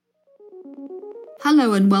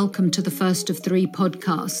Hello and welcome to the first of 3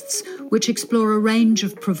 podcasts, which explore a range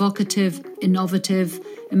of provocative, innovative,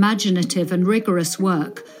 imaginative and rigorous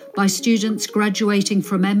work by students graduating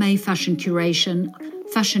from MA Fashion Curation,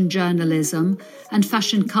 Fashion Journalism and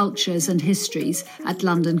Fashion Cultures and Histories at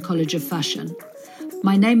London College of Fashion.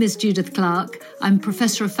 My name is Judith Clark. I'm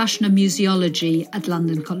Professor of Fashion and Museology at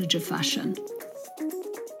London College of Fashion.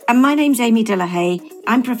 And my name's Amy Delahaye.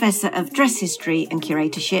 I'm Professor of Dress History and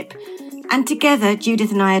Curatorship. And together,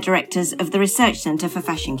 Judith and I are directors of the Research Centre for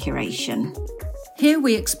Fashion Curation. Here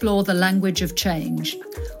we explore the language of change.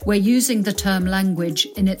 We're using the term language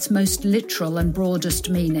in its most literal and broadest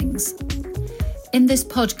meanings. In this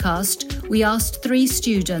podcast, we asked 3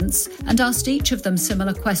 students and asked each of them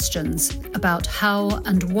similar questions about how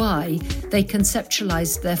and why they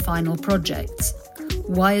conceptualised their final projects.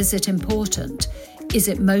 Why is it important? Is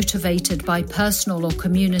it motivated by personal or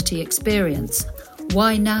community experience?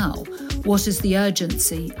 Why now? What is the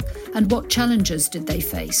urgency? And what challenges did they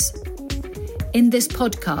face? In this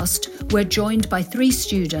podcast, we're joined by 3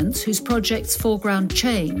 students whose projects foreground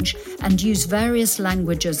change and use various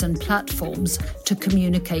languages and platforms to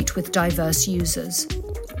communicate with diverse users.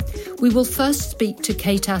 We will first speak to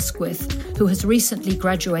Kate Asquith, who has recently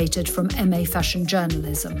graduated from MA Fashion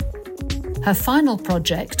Journalism. Her final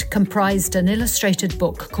project comprised an illustrated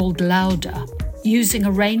book called Louder. Using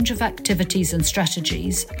a range of activities and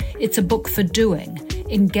strategies, it's a book for doing,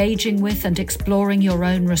 engaging with and exploring your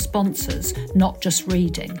own responses, not just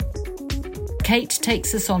reading. Kate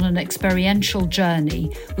takes us on an experiential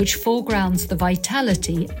journey which foregrounds the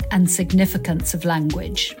vitality and significance of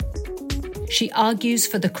language. She argues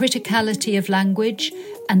for the criticality of language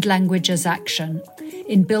and language as action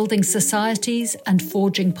in building societies and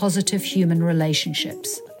forging positive human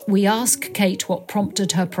relationships. We ask Kate what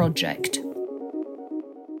prompted her project.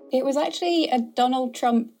 It was actually a Donald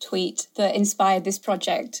Trump tweet that inspired this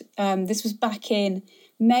project. This was back in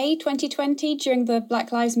May 2020 during the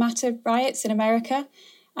Black Lives Matter riots in America.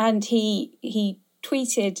 And he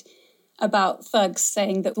tweeted about thugs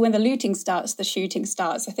saying that when the looting starts, the shooting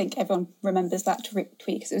starts. I think everyone remembers that tweet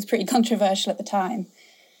because it was pretty controversial at the time.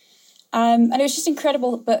 And it was just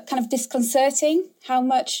incredible, but kind of disconcerting how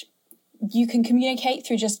much you can communicate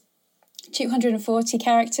through just 240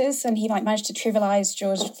 characters, and he managed to trivialise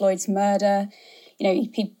George Floyd's murder.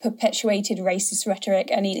 He perpetuated racist rhetoric,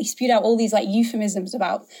 and he spewed out all these euphemisms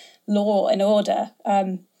about law and order.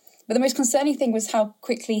 But the most concerning thing was how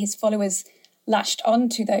quickly his followers latched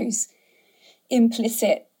onto those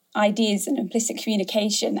implicit ideas and implicit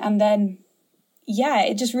communication. And then,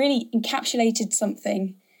 it just really encapsulated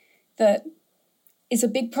something that is a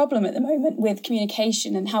big problem at the moment with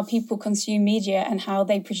communication and how people consume media and how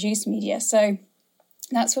they produce media. So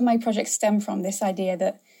that's where my project stemmed from, this idea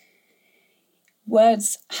that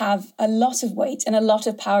words have a lot of weight and a lot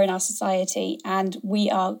of power in our society, and we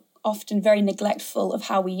are often very neglectful of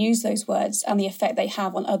how we use those words and the effect they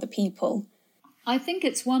have on other people. I think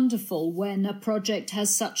it's wonderful when a project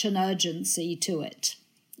has such an urgency to it.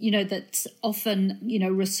 That often,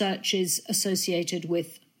 research is associated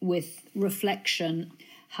with reflection,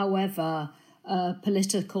 however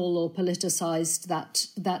political or politicised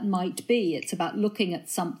that might be. It's about looking at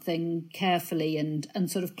something carefully and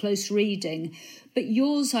sort of close reading. But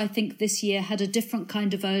yours, I think, this year had a different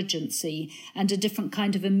kind of urgency and a different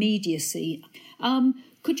kind of immediacy.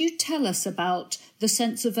 Could you tell us about the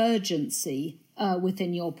sense of urgency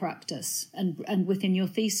within your practice and within your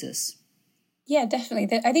thesis? Yeah,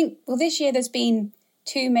 definitely. I think, this year there's been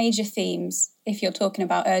 2 major themes, if you're talking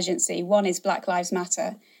about urgency. One is Black Lives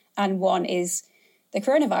Matter and one is the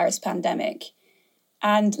coronavirus pandemic.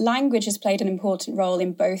 And language has played an important role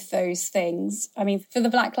in both those things. For the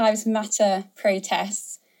Black Lives Matter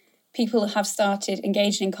protests, people have started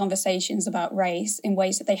engaging in conversations about race in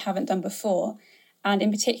ways that they haven't done before. And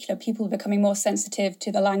in particular, people are becoming more sensitive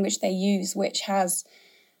to the language they use, which has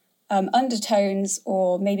undertones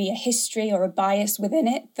or maybe a history or a bias within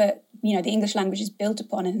it that, the English language is built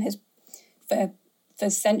upon and has, for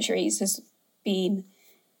centuries, has been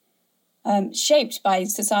shaped by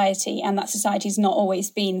society, and that society has not always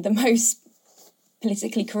been the most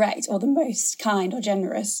politically correct or the most kind or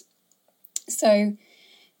generous. So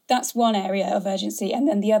that's one area of urgency. And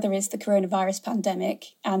then the other is the coronavirus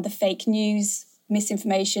pandemic and the fake news,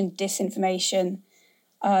 misinformation, disinformation.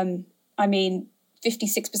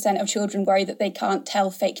 56% of children worry that they can't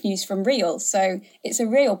tell fake news from real. So it's a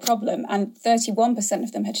real problem. And 31%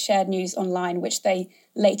 of them had shared news online, which they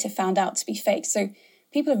later found out to be fake. So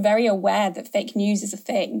people are very aware that fake news is a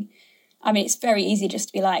thing. It's very easy just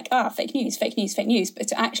to be fake news, fake news, fake news. But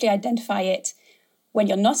to actually identify it when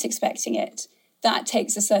you're not expecting it that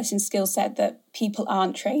takes a certain skill set that people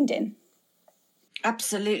aren't trained in.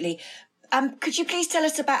 Absolutely. Could you please tell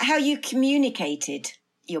us about how you communicated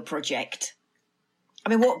your project? I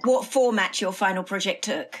mean, what format your final project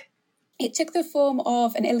took? It took the form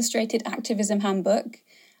of an illustrated activism handbook.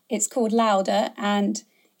 It's called Louder, and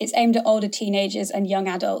it's aimed at older teenagers and young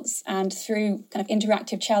adults. And through kind of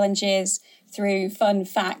interactive challenges, through fun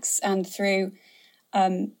facts, and through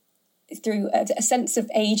a sense of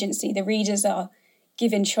agency, the readers are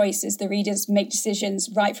given choices. The readers make decisions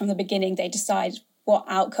right from the beginning. They decide what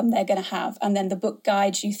outcome they're going to have, and then the book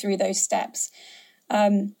guides you through those steps.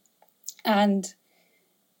 And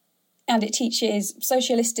it teaches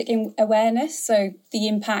socialistic awareness, so the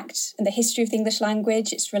impact and the history of the English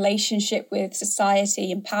language, its relationship with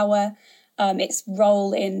society and power, its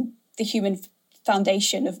role in the human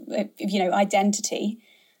foundation of identity.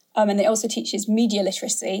 And it also teaches media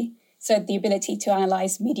literacy, so the ability to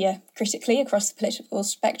analyse media critically across the political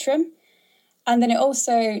spectrum. And then it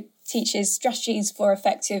also teaches strategies for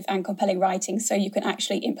effective and compelling writing, so you can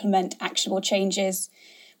actually implement actionable changes,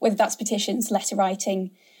 whether that's petitions, letter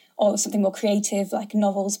writing, or something more creative like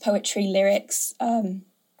novels, poetry, lyrics,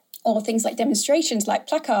 or things like demonstrations like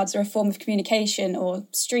placards are a form of communication, or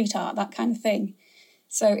street art, that kind of thing.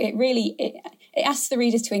 So it asks the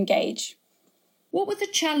readers to engage. What were the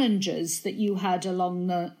challenges that you had along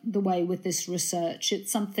the way with this research?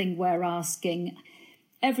 It's something we're asking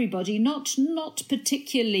everybody, not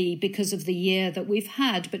particularly because of the year that we've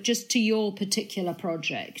had, but just to your particular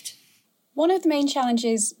project. One of the main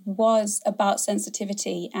challenges was about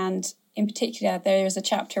sensitivity, and in particular, there is a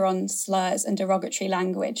chapter on slurs and derogatory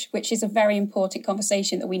language, which is a very important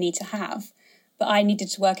conversation that we need to have. But I needed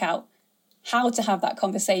to work out how to have that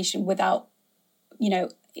conversation without,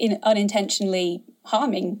 unintentionally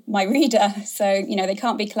harming my reader. So, they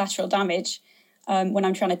can't be collateral damage when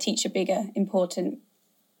I'm trying to teach a bigger, important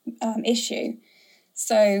issue.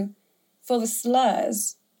 So for the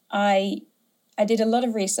slurs, I did a lot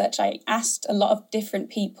of research. I asked a lot of different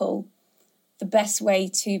people the best way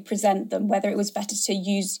to present them, whether it was better to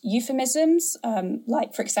use euphemisms,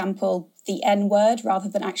 like, for example, the N word rather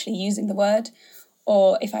than actually using the word,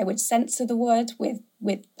 or if I would censor the word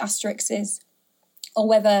with asterisks, or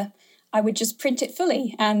whether I would just print it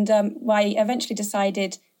fully. And I eventually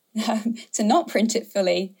decided to not print it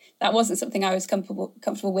fully. That wasn't something I was comfortable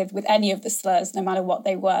with any of the slurs, no matter what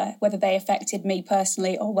they were, whether they affected me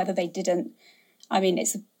personally or whether they didn't. I mean,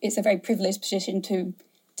 it's a very privileged position to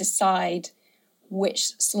decide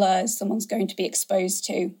which slurs someone's going to be exposed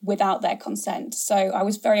to without their consent. So I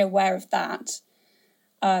was very aware of that.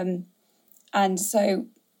 And so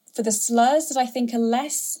for the slurs that I think are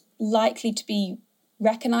less likely to be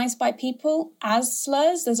recognised by people as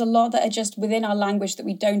slurs, there's a lot that are just within our language that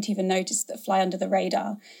we don't even notice, that fly under the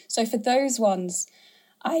radar. So for those ones,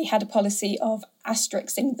 I had a policy of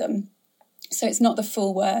asterisking them. So it's not the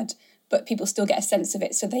full word, but people still get a sense of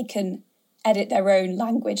it, so they can edit their own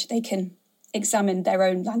language, they can examine their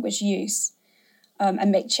own language use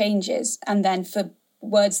and make changes. And then for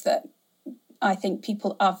words that I think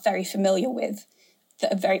people are very familiar with,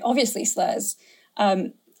 that are very obviously slurs,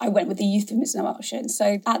 I went with the euphemism option.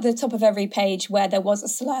 So at the top of every page where there was a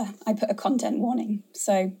slur, I put a content warning.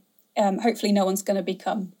 So hopefully no one's going to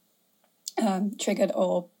become triggered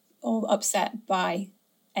or upset by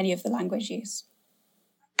any of the language use.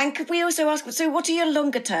 And could we also ask, so what are your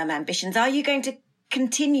longer term ambitions? Are you going to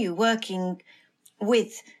continue working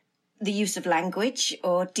with the use of language,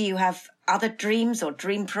 or do you have other dreams or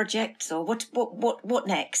dream projects, or what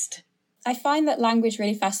next? I find that language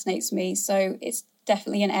really fascinates me, so it's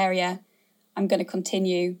definitely an area I'm going to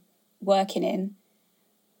continue working in.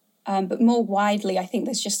 But more widely, I think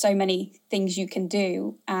there's just so many things you can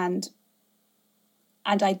do, and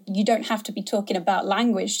you don't have to be talking about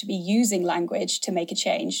language to be using language to make a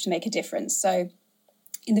change, to make a difference. So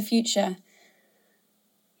in the future,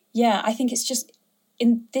 I think it's just,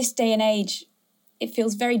 in this day and age, it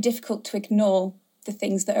feels very difficult to ignore the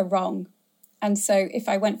things that are wrong. And so if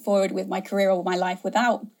I went forward with my career or my life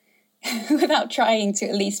without trying to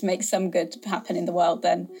at least make some good happen in the world,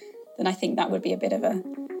 then I think that would be a bit of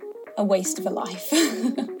a waste of a life.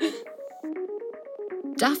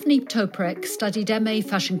 Daphne Toprek studied MA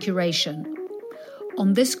Fashion Curation.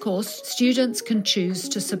 On this course, students can choose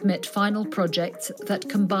to submit final projects that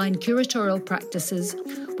combine curatorial practices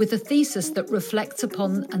with a thesis that reflects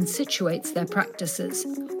upon and situates their practices,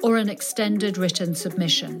 or an extended written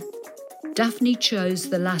submission. Daphne chose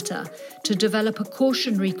the latter to develop a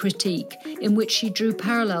cautionary critique in which she drew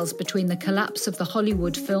parallels between the collapse of the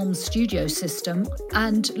Hollywood film studio system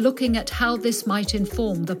and looking at how this might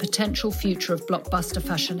inform the potential future of blockbuster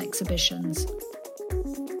fashion exhibitions.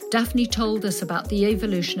 Daphne told us about the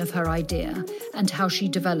evolution of her idea and how she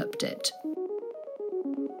developed it.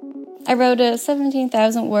 I wrote a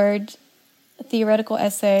 17,000-word theoretical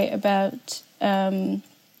essay about fashion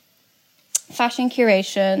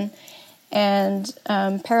curation and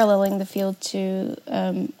paralleling the field to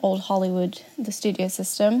old Hollywood, the studio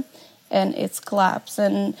system, and its collapse.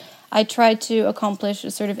 And I tried to accomplish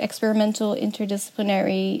a sort of experimental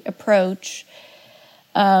interdisciplinary approach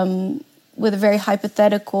with a very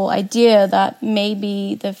hypothetical idea that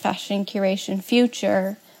maybe the fashion curation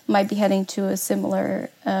future might be heading to a similar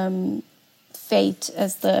fate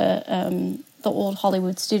as the old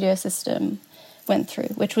Hollywood studio system went through,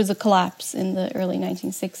 which was a collapse in the early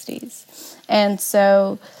 1960s. And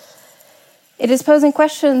so it is posing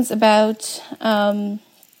questions about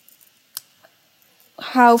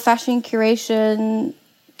how fashion curation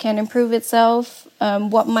can improve itself,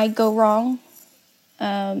 what might go wrong,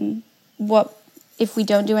 what if we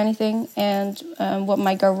don't do anything, and what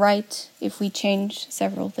might go right if we change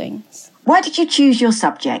several things. Why did you choose your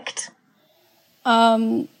subject?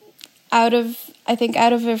 Out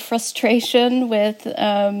of a frustration with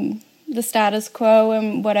the status quo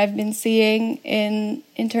and what I've been seeing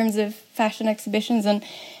in terms of fashion exhibitions and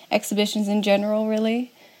exhibitions in general,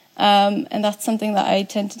 really. And that's something that I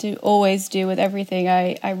tend to always do with everything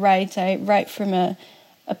I write. I write from a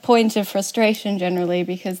point of frustration generally,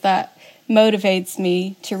 because that motivates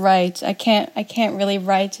me to write. I can't really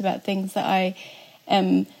write about things that I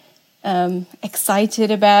am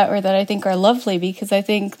excited about or that I think are lovely, because I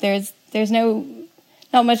think there's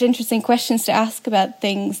not much interesting questions to ask about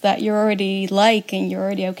things that you're already like and you're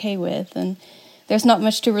already okay with, and there's not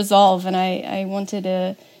much to resolve. And I wanted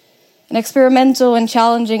an experimental and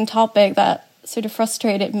challenging topic that sort of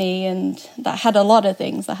frustrated me and that had a lot of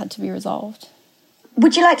things that had to be resolved.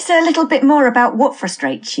 Would you like to say a little bit more about what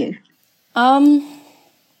frustrates you?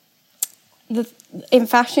 In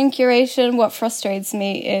fashion curation, what frustrates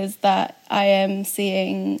me is that I am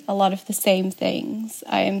seeing a lot of the same things.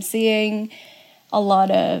 I am seeing a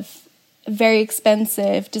lot of very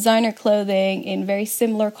expensive designer clothing in very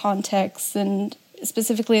similar contexts, and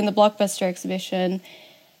specifically in the Blockbuster exhibition,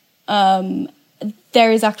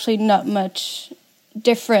 there is actually not much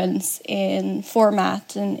difference in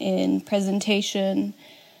format and in presentation.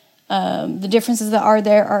 The differences that are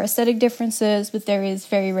there are aesthetic differences, but there is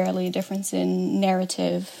very rarely a difference in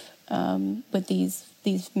narrative with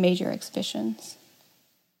these major exhibitions.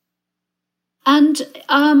 And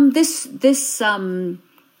this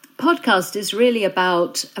podcast is really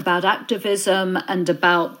about activism and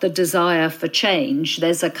about the desire for change.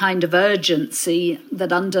 There's a kind of urgency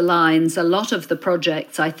that underlines a lot of the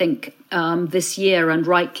projects, I think, this year, and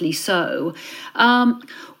rightly so.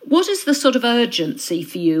 What is the sort of urgency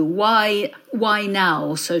for you? Why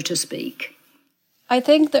now, so to speak? I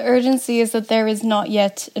think the urgency is that there is not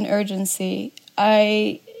yet an urgency.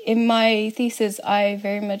 In my thesis, I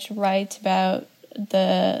very much write about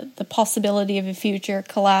the possibility of a future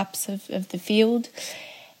collapse of the field.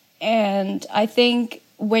 And I think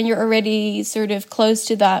when you're already sort of close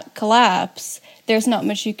to that collapse, there's not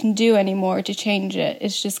much you can do anymore to change it.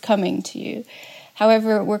 It's just coming to you.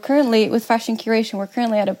 However, we're currently, with fashion curation, we're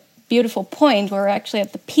currently at a beautiful point where we're actually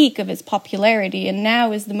at the peak of its popularity, and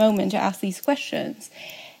now is the moment to ask these questions.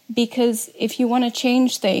 Because if you want to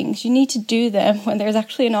change things, you need to do them when there's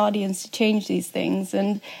actually an audience to change these things.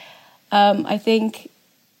 And I think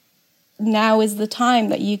now is the time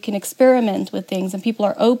that you can experiment with things and people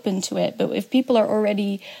are open to it. But if people are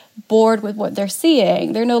already bored with what they're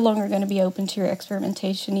seeing, they're no longer going to be open to your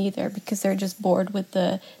experimentation either, because they're just bored with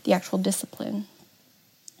the actual discipline.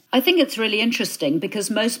 I think it's really interesting because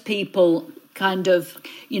most people kind of,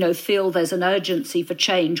 feel there's an urgency for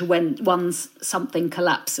change once something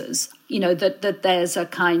collapses, that there's a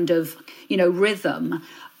kind of, rhythm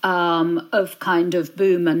of kind of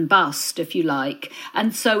boom and bust, if you like.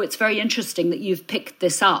 And so it's very interesting that you've picked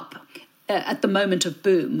this up at the moment of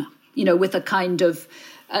boom, with a kind of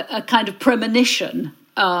premonition.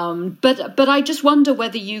 But I just wonder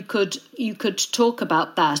whether you could talk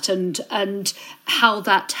about that and how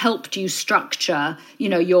that helped you structure,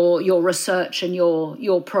 your research and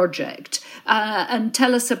your project, and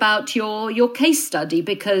tell us about your case study,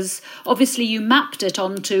 because obviously you mapped it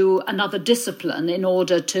onto another discipline in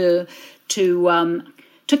order to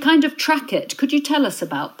kind of track it. Could you tell us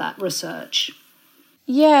about that research?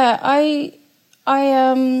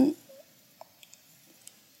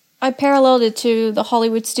 I paralleled it to the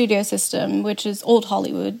Hollywood studio system, which is old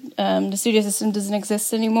Hollywood. The studio system doesn't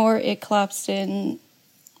exist anymore. It collapsed in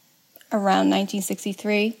around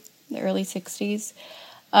 1963, the early 60s.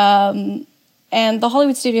 And the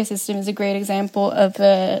Hollywood studio system is a great example of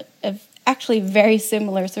actually very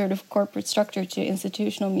similar sort of corporate structure to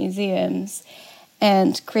institutional museums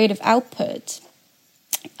and creative output.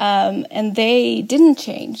 And they didn't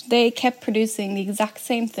change. They kept producing the exact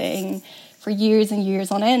same thing for years and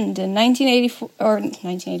years on end. And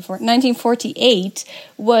 1948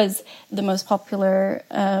 was the most popular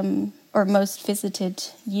or most visited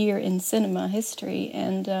year in cinema history.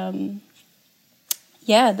 And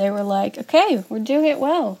they were like, okay, we're doing it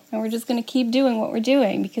well. And we're just going to keep doing what we're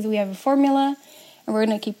doing because we have a formula. And we're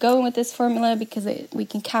going to keep going with this formula because we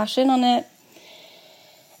can cash in on it.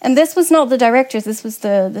 And this was not the directors, this was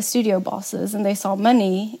the studio bosses, and they saw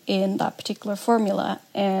money in that particular formula.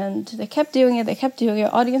 And they kept doing it.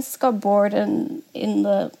 Audiences got bored, and in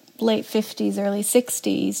the late 50s, early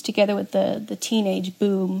 60s, together with the teenage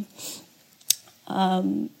boom,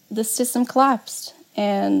 the system collapsed.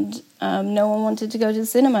 And no one wanted to go to the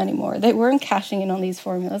cinema anymore. They weren't cashing in on these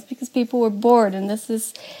formulas because people were bored. And this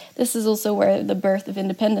is also where the birth of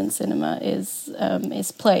independent cinema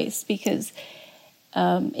is placed, because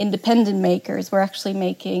independent makers were actually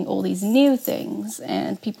making all these new things,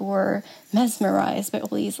 and people were mesmerized by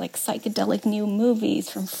all these like psychedelic new movies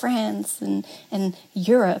from France and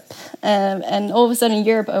Europe, and all of a sudden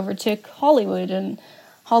Europe overtook Hollywood, and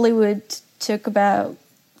Hollywood took about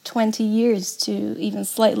 20 years to even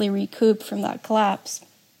slightly recoup from that collapse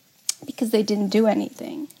because they didn't do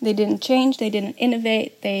anything. They didn't change, they didn't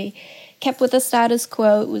innovate, they kept with the status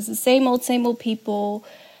quo. It was the same old people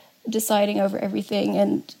deciding over everything,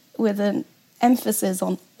 and with an emphasis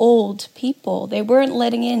on old people. They weren't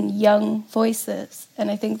letting in young voices,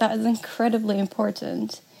 and I think that is incredibly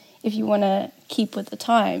important if you want to keep with the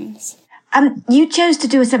times. You chose to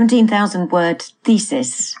do a 17,000-word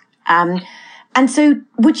thesis, and so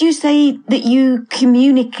would you say that you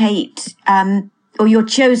communicate, or your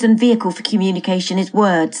chosen vehicle for communication is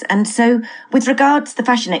words? And so with regards to the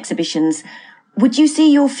fashion exhibitions, would you see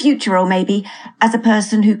your future role maybe as a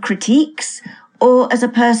person who critiques, or as a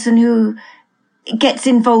person who gets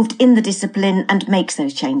involved in the discipline and makes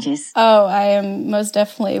those changes? Oh, I am most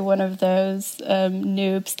definitely one of those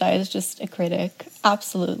noobs that is just a critic.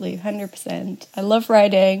 Absolutely, 100%. I love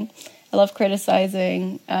writing. I love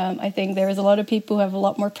criticizing. I think there is a lot of people who have a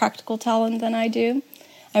lot more practical talent than I do.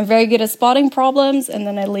 I'm very good at spotting problems, and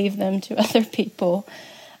then I leave them to other people.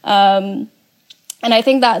 And I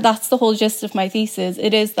think that's the whole gist of my thesis.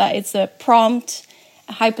 It is that it's a prompt,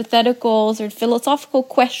 a hypothetical, sort of philosophical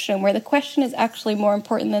question where the question is actually more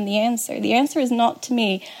important than the answer. The answer is not to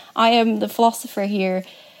me. I am the philosopher here,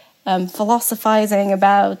 philosophizing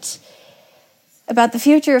about the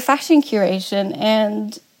future of fashion curation,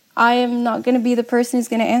 and I am not going to be the person who's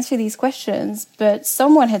going to answer these questions, but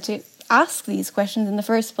someone had to ask these questions in the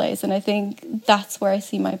first place, and I think that's where I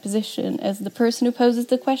see my position, as the person who poses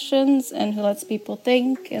the questions and who lets people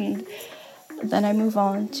think, and then I move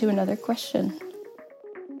on to another question.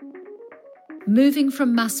 Moving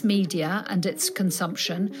from mass media and its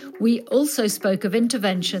consumption, we also spoke of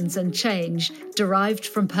interventions and change derived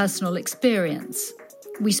from personal experience.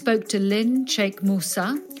 We spoke to Lynn Sheikh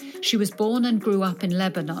Moussa. She was born and grew up in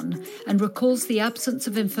Lebanon and recalls the absence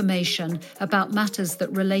of information about matters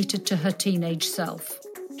that related to her teenage self.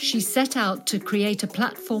 She set out to create a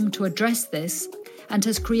platform to address this and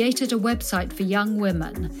has created a website for young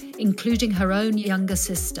women, including her own younger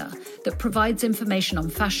sister, that provides information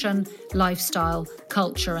on fashion, lifestyle,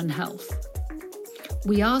 culture and health.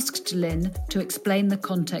 We asked Lynn to explain the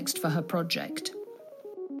context for her project.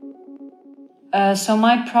 So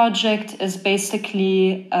my project is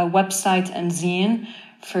basically a website and zine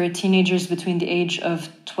for teenagers between the age of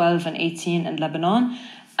 12 and 18 in Lebanon.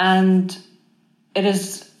 And it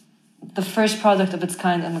is the first product of its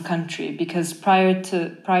kind in the country, because prior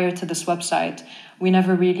to this website, we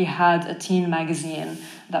never really had a teen magazine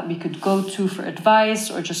that we could go to for advice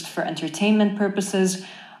or just for entertainment purposes.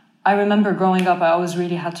 I remember growing up, I always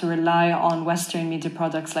really had to rely on Western media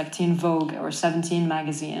products like Teen Vogue or 17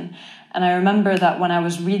 magazine. And I remember that when I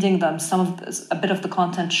was reading them, a bit of the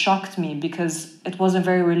content shocked me because it wasn't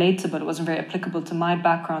very relatable. It wasn't very applicable to my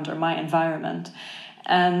background or my environment.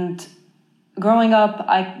 And growing up,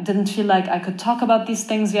 I didn't feel like I could talk about these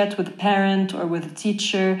things yet with a parent or with a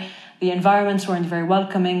teacher. The environments weren't very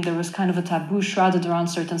welcoming. There was kind of a taboo shrouded around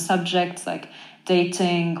certain subjects like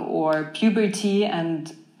dating or puberty.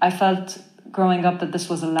 And I felt growing up that this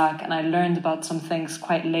was a lack. And I learned about some things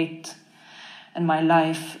quite late in my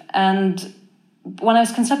life. And when I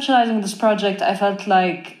was conceptualizing this project, I felt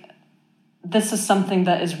like this is something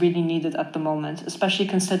that is really needed at the moment, especially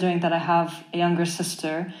considering that I have a younger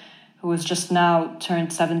sister who was just now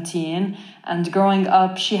turned 17. And growing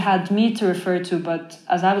up, she had me to refer to, but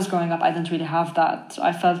as I was growing up, I didn't really have that. So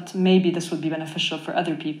I felt maybe this would be beneficial for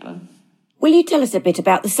other people. Will you tell us a bit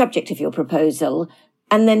about the subject of your proposal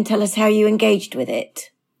and then tell us how you engaged with it?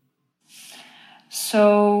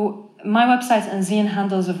 So my website and zine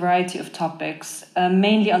handles a variety of topics,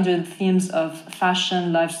 mainly under the themes of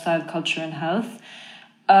fashion, lifestyle, culture, and health.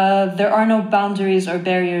 There are no boundaries or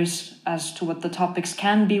barriers as to what the topics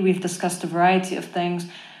can be. We've discussed a variety of things.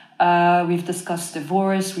 We've discussed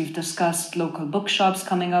divorce. We've discussed local bookshops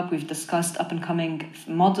coming up. We've discussed up-and-coming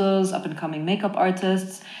models, up-and-coming makeup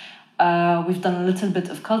artists. We've done a little bit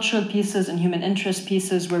of cultural pieces and human interest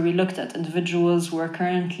pieces where we looked at individuals who are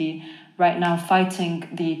currently right now fighting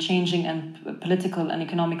the changing and political and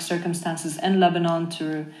economic circumstances in Lebanon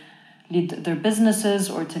to lead their businesses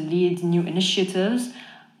or to lead new initiatives.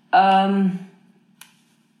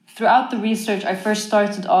 Throughout the research, I first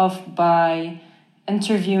started off by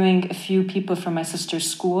interviewing a few people from my sister's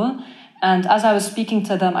school. And as I was speaking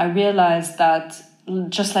to them, I realized that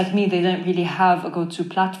just like me, they didn't really have a go-to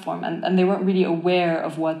platform and they weren't really aware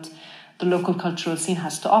of what the local cultural scene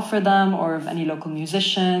has to offer them or of any local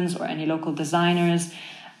musicians or any local designers.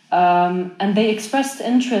 And they expressed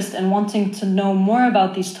interest in wanting to know more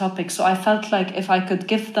about these topics. So I felt like if I could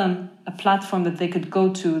give them a platform that they could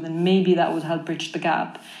go to, then maybe that would help bridge the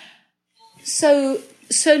gap. So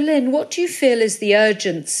Lynn, what do you feel is the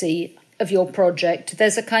urgency of your project?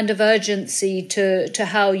 There's a kind of urgency to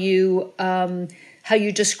how you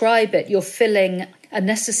describe it. You're filling a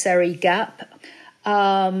necessary gap,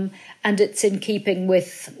 and it's in keeping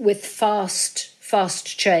with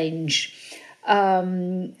fast change.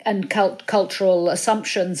 And cultural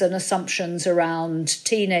assumptions and assumptions around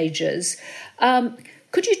teenagers.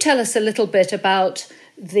 Could you tell us a little bit about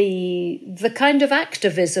the kind of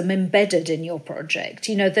activism embedded in your project?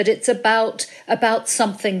 You know, that it's about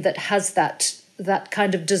something that has that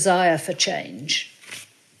kind of desire for change.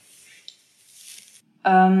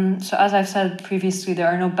 So as I've said previously, there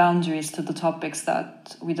are no boundaries to the topics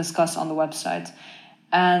that we discuss on the website.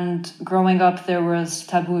 And growing up, there was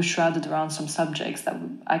taboo shrouded around some subjects that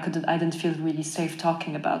I didn't feel really safe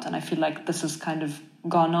talking about. And I feel like this has kind of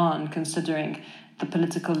gone on considering the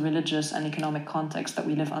political, religious, and economic context that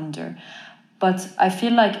we live under. But I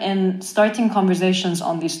feel like in starting conversations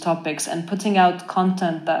on these topics and putting out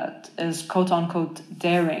content that is quote unquote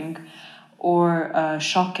daring or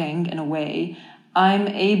shocking in a way, I'm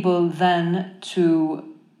able then to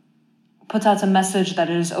put out a message that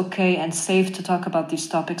it is okay and safe to talk about these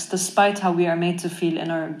topics, despite how we are made to feel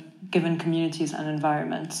in our given communities and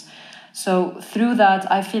environments. So through that,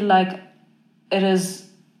 I feel like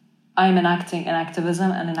I'm enacting an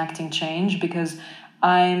activism and enacting change because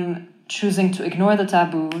I'm choosing to ignore the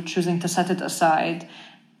taboo, choosing to set it aside,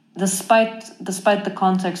 despite the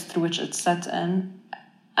context through which it's set in,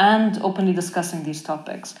 and openly discussing these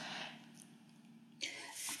topics.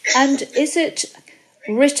 And is it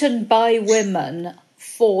written by women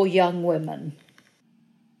for young women?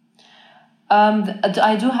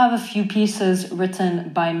 I do have a few pieces written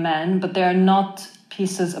by men, but they are not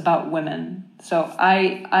pieces about women. So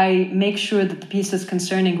I make sure that the pieces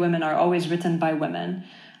concerning women are always written by women.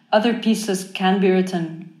 Other pieces can be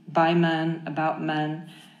written by men, about men.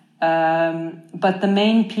 But the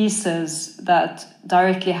main pieces that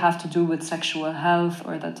directly have to do with sexual health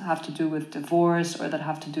or that have to do with divorce or that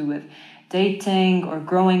have to do with dating or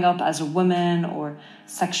growing up as a woman or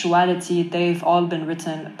sexuality, they've all been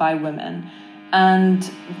written by women. And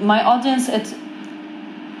my audience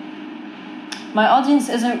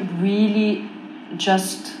isn't really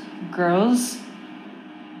just girls,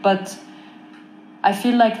 but I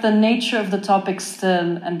feel like the nature of the topic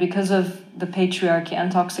still, and because of the patriarchy and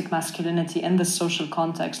toxic masculinity in this social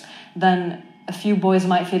context, then a few boys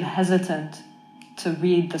might feel hesitant to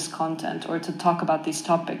read this content or to talk about these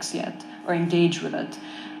topics yet or engage with it.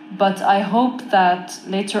 But I hope that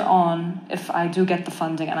later on, if I do get the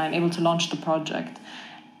funding and I'm able to launch the project,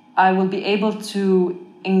 I will be able to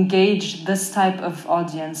engage this type of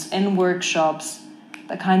audience in workshops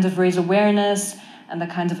that kind of raise awareness and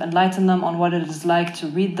that kind of enlighten them on what it is like to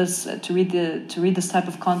read this type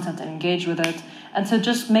of content and engage with it, and to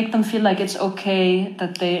just make them feel like it's okay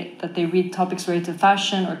that they read topics related to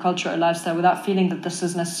fashion or culture or lifestyle without feeling that this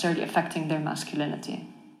is necessarily affecting their masculinity.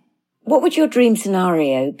 What would your dream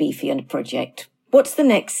scenario be for your project? What's the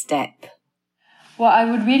next step? Well, I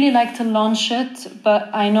would really like to launch it,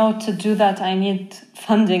 but I know to do that I need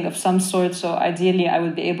funding of some sort. So ideally, I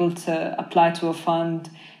would be able to apply to a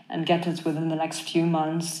fund and get it within the next few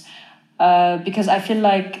months. Because I feel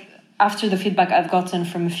like after the feedback I've gotten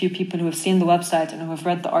from a few people who have seen the website and who have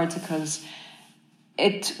read the articles,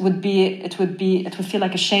 it would feel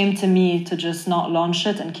like a shame to me to just not launch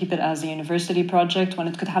it and keep it as a university project when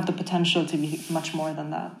it could have the potential to be much more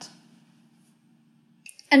than that.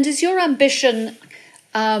 And is your ambition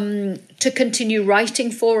to continue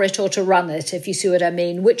writing for it or to run it, if you see what I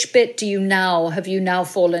mean? Which bit have you now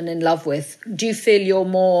fallen in love with? Do you feel you're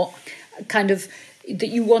more kind of that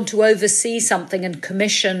you want to oversee something and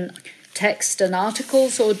commission text and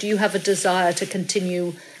articles, or do you have a desire to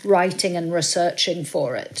continue writing and researching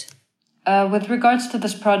for it? With regards to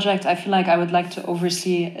this project, I feel like I would like to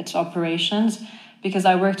oversee its operations, because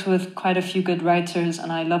I worked with quite a few good writers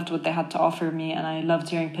and I loved what they had to offer me, and I loved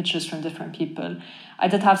hearing pitches from different people. I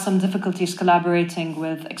did have some difficulties collaborating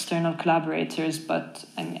with external collaborators, but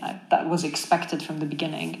that was expected from the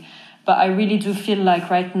beginning. But I really do feel like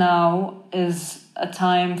right now is a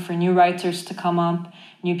time for new writers to come up,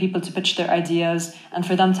 new people to pitch their ideas, and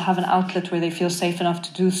for them to have an outlet where they feel safe enough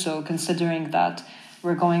to do so, considering that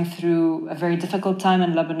we're going through a very difficult time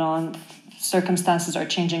in Lebanon. Circumstances are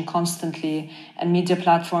changing constantly and media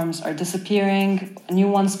platforms are disappearing. New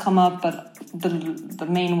ones come up, but the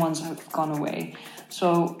main ones have gone away.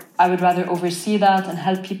 So I would rather oversee that and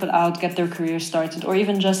help people out, get their career started, or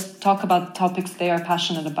even just talk about topics they are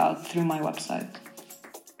passionate about through my website.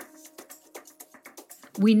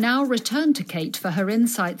 We now return to Kate for her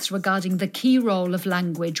insights regarding the key role of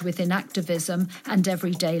language within activism and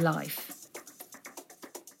everyday life.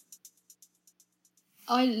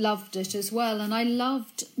 I loved it as well, and I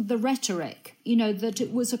loved the rhetoric, that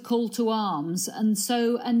it was a call to arms, and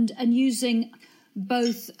using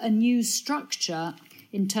both a new structure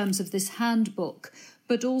in terms of this handbook,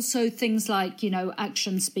 but also things like,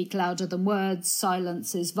 actions speak louder than words,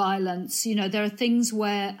 silence is violence. There are things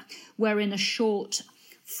where in a short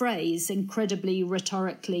phrase, incredibly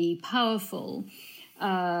rhetorically powerful,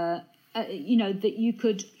 that you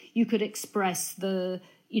could express the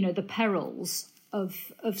perils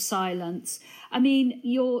of silence. I mean,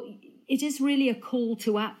 it is really a call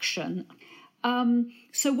to action.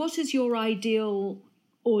 So what is your ideal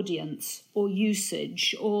audience or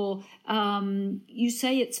usage? Or you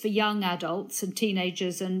say it's for young adults and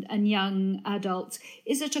teenagers and young adults.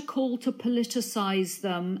 Is it a call to politicize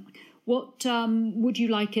them? What would you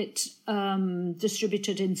like it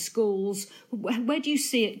distributed in schools? Where do you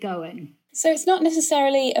see it going? So it's not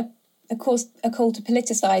necessarily a call to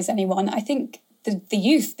politicize anyone. I think the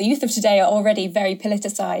youth of today are already very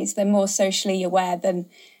politicized. They're more socially aware than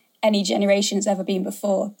any generation has ever been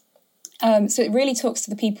before. So it really talks to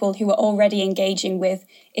the people who are already engaging with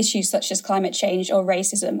issues such as climate change or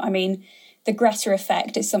racism. I mean, the Greta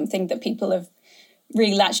effect is something that people have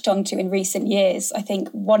really latched onto in recent years. I think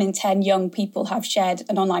 1 in 10 young people have shared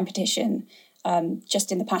an online petition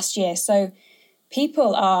just in the past year. So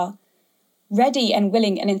people are ready and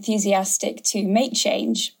willing and enthusiastic to make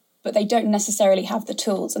change, but they don't necessarily have the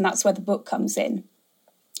tools, and that's where the book comes in.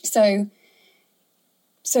 So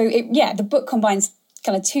the book combines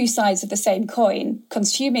kind of two sides of the same coin,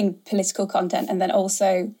 consuming political content and then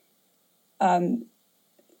also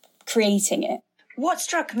creating it. What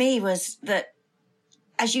struck me was that,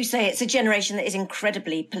 as you say, it's a generation that is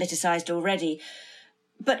incredibly politicised already,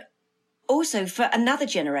 but also for another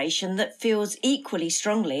generation that feels equally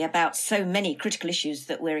strongly about so many critical issues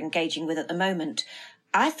that we're engaging with at the moment.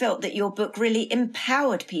 I felt that your book really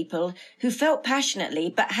empowered people who felt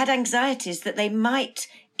passionately but had anxieties that they might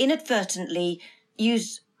inadvertently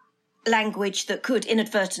use language that could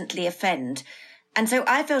inadvertently offend. And so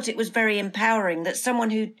I felt it was very empowering that someone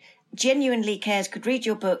who genuinely cares could read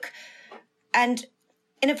your book and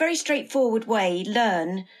in a very straightforward way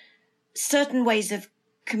learn certain ways of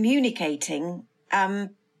communicating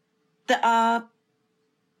that are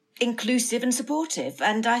inclusive and supportive.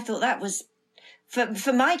 And I thought that was,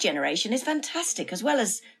 for my generation, is fantastic, as well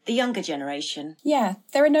as the younger generation. Yeah,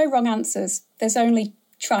 there are no wrong answers. There's only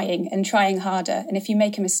trying and trying harder. And if you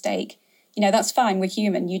make a mistake, that's fine. We're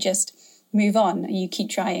human. You just move on and you keep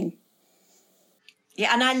trying.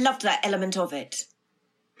 Yeah, and I loved that element of it.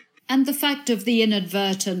 And the fact of the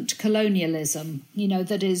inadvertent colonialism,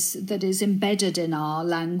 that is embedded in our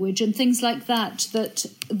language and things like that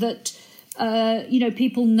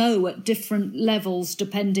people know at different levels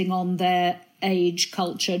depending on their age,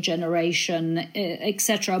 culture, generation,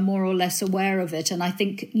 etc., more or less aware of it. And I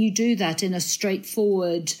think you do that in a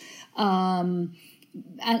straightforward,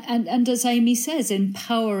 and as Amy says,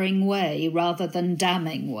 empowering way rather than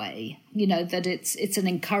damning way, that it's an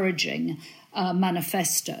encouraging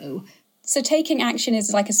manifesto. So taking action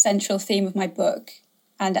is like a central theme of my book.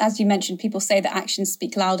 And as you mentioned, people say that actions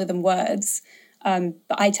speak louder than words. But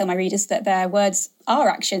I tell my readers that their words are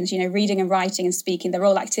actions, reading and writing and speaking, they're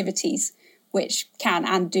all activities which can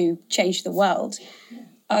and do change the world.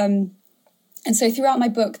 And so throughout my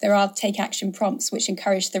book, there are take action prompts which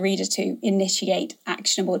encourage the reader to initiate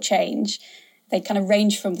actionable change. They kind of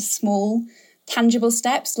range from small, tangible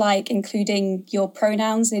steps, like including your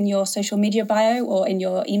pronouns in your social media bio or in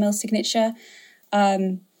your email signature,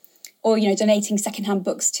 or, donating secondhand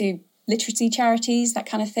books to literacy charities, that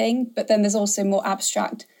kind of thing. But then there's also more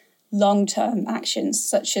abstract, long-term actions,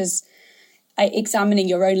 such as examining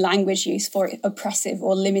your own language use for oppressive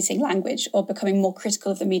or limiting language, or becoming more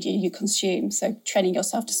critical of the media you consume, so training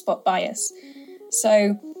yourself to spot bias.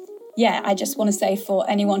 So, I just want to say, for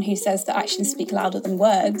anyone who says that actions speak louder than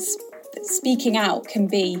words, that speaking out can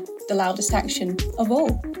be the loudest action of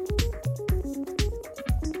all.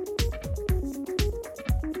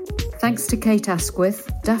 Thanks to Kate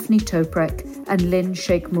Asquith, Daphne Toprek and Lynn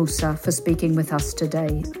Sheikh Musa for speaking with us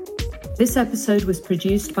today. This episode was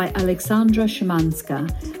produced by Alexandra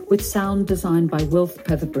Szymanska, with sound designed by Wilf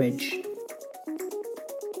Petherbridge.